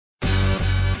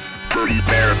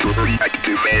prepare to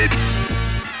reactivate.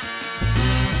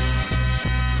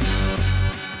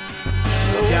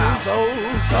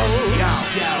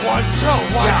 One,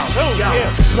 two,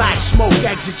 yeah. Black smoke,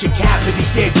 exit your cavity,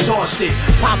 get exhausted.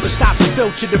 Papa stop and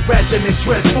filter the resin and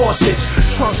drip faucets.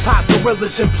 Trunk pop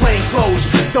gorillas in plain clothes.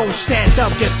 Don't stand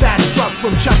up, get fast struck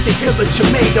from Chuck the Killer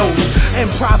tomatoes.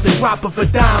 Improv the drop of a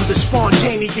dime, the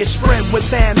spontaneous sprint with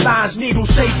landlines, needle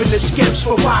saving the skips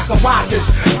for waka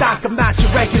wakas. Doc, I'm not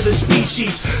your regular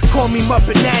species. Call me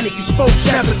Muppet Nanny, cause folks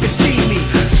never can see me.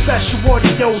 Special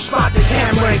audio, spot the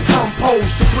camera and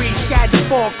compose. Debris scattered,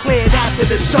 fall cleared after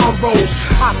the sun rose.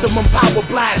 Optimum power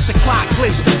blast, the clock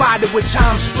clicks, divided with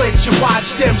time splits. You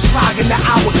watch them slogging the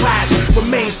hourglass.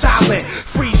 Remain silent,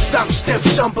 free, stuck, stiff.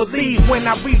 Some believe when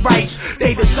I rewrite,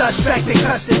 they the suspect in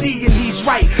custody and he's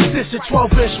right. This a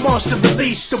 12-inch monster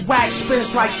release. The wax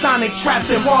spins like Sonic trapped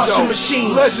in washing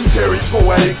machines. Legendary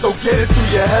poetic, so get it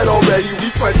through your head already. We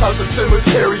price out the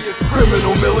cemetery.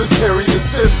 Criminal military is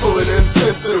sinful and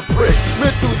insensitive pricks.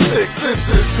 Mental sick,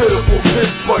 senses, pitiful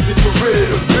piss bucket to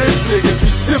rid of bitch niggas. Be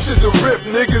tempted to rip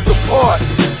niggas apart.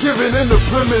 Giving in to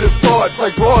primitive thoughts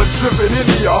like rods dripping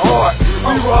into your heart.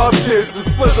 We rob kids and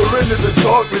slither into the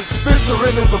darkness. Venture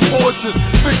into the fortress.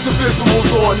 Fixing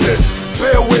visuals on this.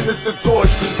 Bear witness to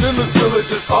torches. Endless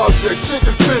religious objects.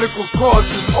 Chickens, pinnacles,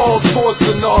 crosses. All sorts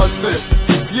of nonsense.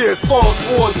 Yeah, saw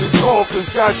swords and coffins.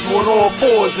 Got you on all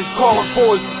fours and calling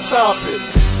boys to stop it.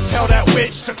 Tell that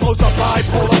witch to close a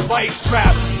bipolar vice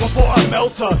trap before I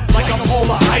melt her like a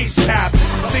polar ice cap.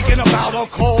 Thinking about a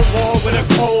cold war with a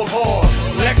cold whore.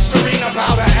 Lecturing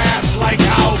about her ass like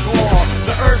Al Gore.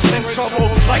 The Earth's in trouble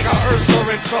like a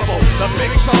Ursa in trouble. The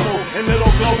big trouble in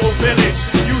little global village.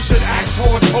 You should act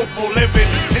towards hopeful living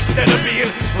instead of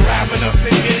being ravenous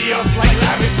and hideous like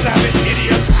lavish savage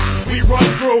idiots. We run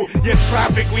through your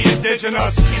traffic, we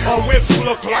indigenous. Our whips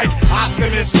look like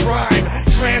Optimus Prime.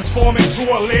 Transform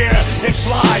into a leer and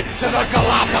fly to the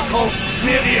Galapagos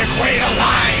near the equator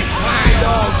line.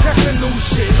 Dog, check the new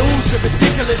shit, lose it,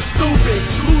 ridiculous, stupid.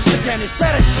 Loose again, is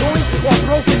that a joint or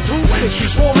broken toothpick?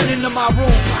 She's pouring into my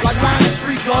room like minus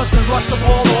free gust and rust of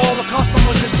all the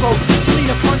customers is broke. Clean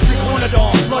a country corner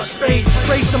dog, flush spades,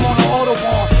 place them on the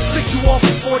autobahn. Flick you off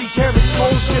with 40 carats,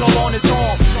 gold shit all on its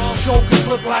arm. Jokers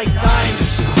look like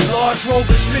diamonds, large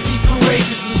rovers, 52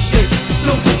 acres and shit.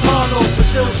 Silver Tondo,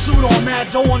 Brazil suit on, mad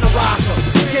dough on the rocker.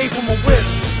 Gave him a whip.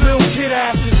 Little kid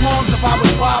asked his moms if I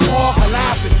was Bob Barker,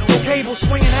 laughing. No cable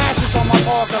swinging ashes on my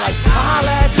Parker like, I'll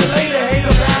holla at you later,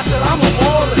 hater bastard, I'm a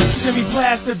baller.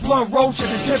 Semi-blasted, blunt roach at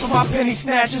the tip of my penny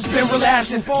snatch has been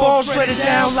relapsing. Balls shredded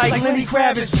down like Lenny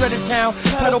Kravitz, dreaded town.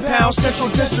 Pedal pound, central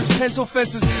districts, pencil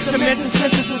fences. Demented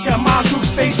sentences got my Duke's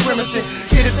face grimacing.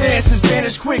 Get advances,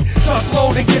 vanish quick, duck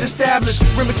load and get established.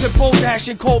 Primitive bolt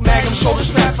action, cold magnum, shoulder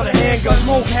strap for the handgun.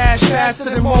 Smoke hash faster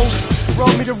than most.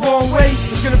 Rub me the wrong way,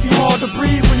 it's gonna be hard to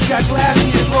breathe when you got glass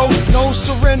in your throat. No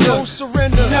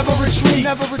surrender, never retreat,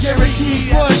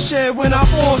 guaranteed bloodshed when our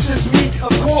forces meet.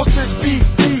 Of course there's beef,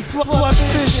 plus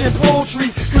fish and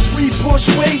poultry, cause we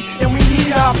push weight and we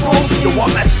need our protein. Yo,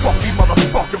 I'm that scruffy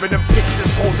motherfucker in them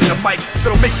pictures holding the mic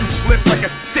that'll make you slip like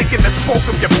a stick in the smoke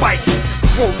of your bike.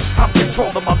 Quote, I'm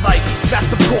controlling my life,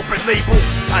 that's the corporate label.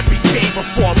 I'd be gay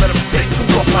before I let them take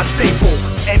food off my table.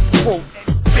 End quote.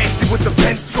 Fancy with the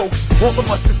pen strokes, all of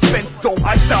us dispense dope.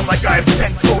 I sound like I have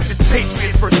 10 throats. It's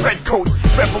Patriots versus Redcoats,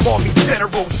 rebel army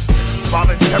generals.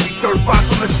 Voluntary third rock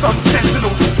from the Sun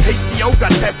Sentinels. ACO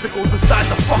got testicles the size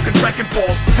of fucking wrecking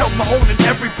balls. Held my own in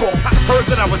every ball. I heard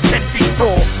that I was 10 feet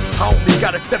tall. I only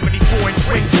got a 74-inch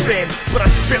wingspan, but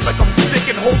I spit like I'm sick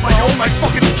and hold my own like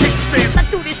fucking kickstand. I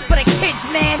do this for the kids,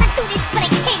 man. I do this for the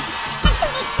kids.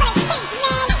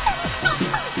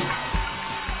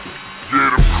 Yeah,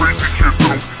 them crazy kids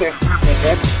that'll fuck people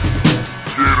up.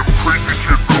 Yeah, them crazy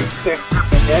kids that'll fuck people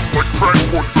up like crack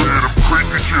horses. Yeah, them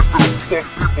crazy kids that'll fuck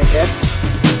people up.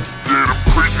 Yeah, them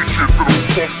crazy kids that'll fuck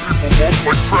people up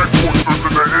like crack horses.